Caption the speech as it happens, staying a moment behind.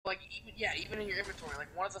Like, even, yeah, even in your inventory, like,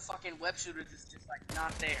 one of the fucking web shooters is just, like,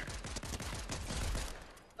 not there.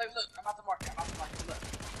 Like, look, I'm about to mark it, look.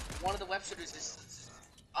 One of the web shooters is,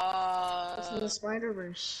 It's in the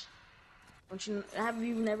Spider-Verse. Have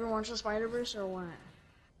you never watched the Spider-Verse or what?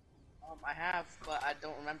 I have, but I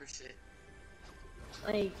don't remember shit.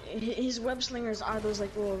 Like, his web slingers are those,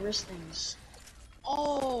 like, little wrist things.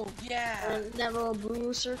 Oh, yeah! And that little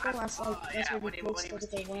blue circle, that's like, that's Yeah, where he puts the webs.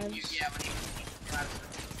 when he was teaching you how to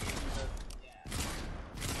yeah.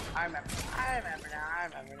 I remember now.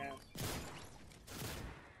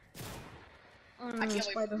 I can't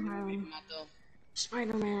wait for the movie to come out, though.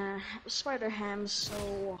 Spider-Man, Spider-Ham,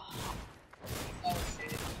 so hot. Oh,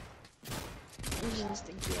 shit. Just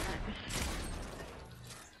to get.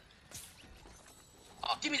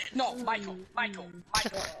 Oh, give me that! No, Michael.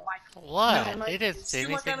 What? No, He didn't say You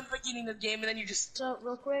went down anything. at the beginning of the game and then you just... So,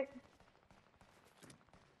 real quick.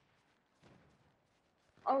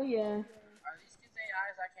 Oh, yeah. Are these kids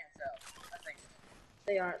AIs? I can't tell. I think so.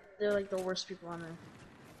 They are. They're like the worst people on there.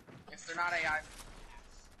 If they're not AIs...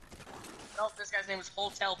 Nope, this guy's name is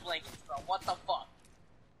Hotel Blankets, bro. What the fuck?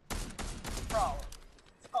 Bro,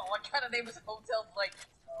 what kind of name is Hotel Blankets,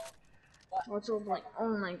 bro? What? What's over like?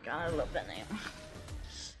 Oh my god, I love that name.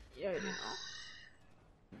 Yeah, you know.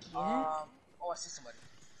 Yeah. Oh, I see somebody.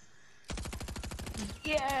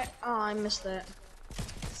 Yeah. Oh, I missed that.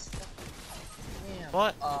 Damn.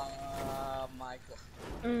 What? Michael.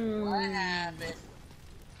 Mm. What happened?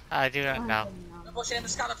 I do not know. They're pushing him,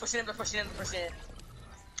 they're pushing him.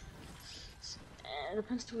 It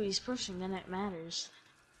depends who he's pushing, then it matters.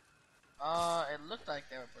 It looked like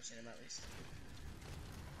they were pushing him at least.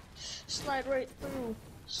 Slide right through.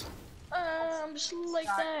 Just like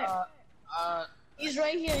that. He's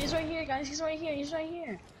right here, guys. He's right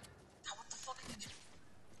here. What the fuck did you...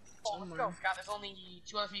 Oh, let's go, Scott. There's only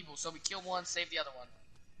 2 other people, so we kill one, save the other one.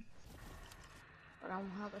 But I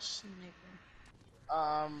don't have a sniper.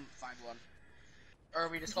 Find one. Or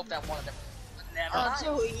we just hope that one of them... Never Oh, mind.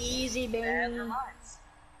 so easy, baby. Never mind.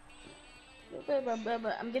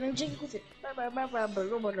 I'm getting jiggy with it.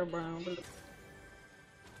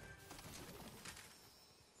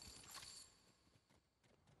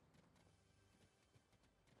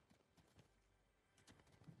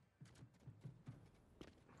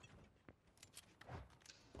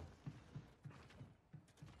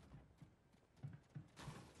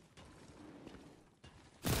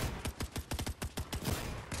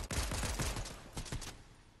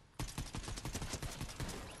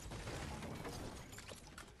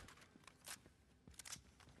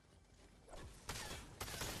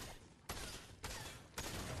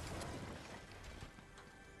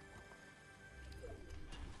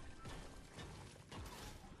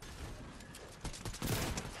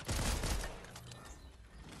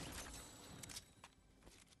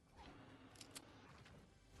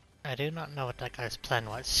 I do not know what that guy's plan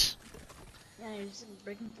was. Yeah, he's just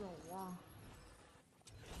breaking through a wall.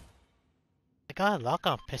 I got a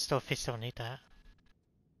lock-on pistol if you still need that.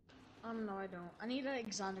 No, I don't. I need an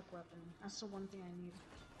exotic weapon. That's the one thing I need.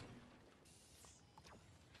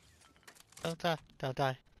 Don't die, don't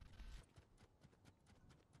die.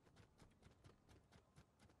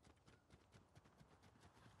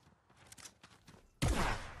 Got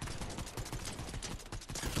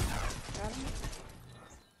him?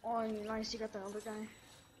 Oh, nice, you got the other guy.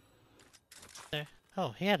 There. Oh,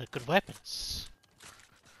 he had a good weapons.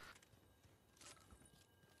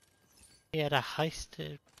 He had a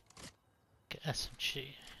heisted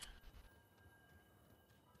SMG.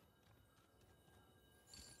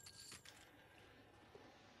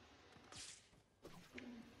 Go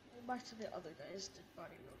back to the other guy's dead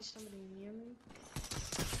body. Is somebody near me?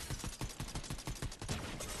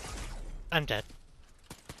 I'm dead.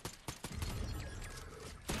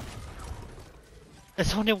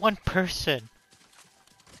 There's only one person.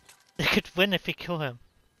 They could win if we kill him.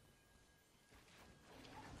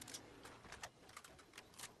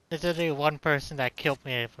 There's only one person that killed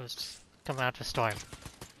me if it was coming out of the storm.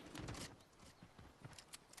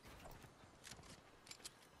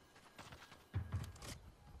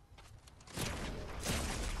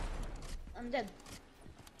 I'm dead.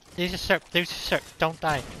 There's a Sir, don't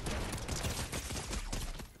die.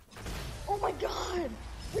 Oh my god!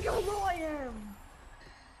 Look how low I am!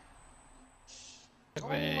 Oh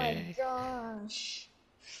my gosh!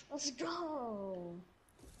 Let's go!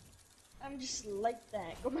 I'm just like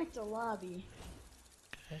that. Go back to the lobby.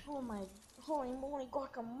 Okay. Oh my, holy moly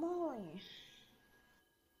guacamole!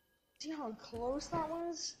 See how close that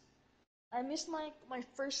was? I missed my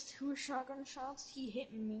first 2 shotgun shots. He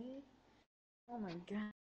hit me. Oh my god.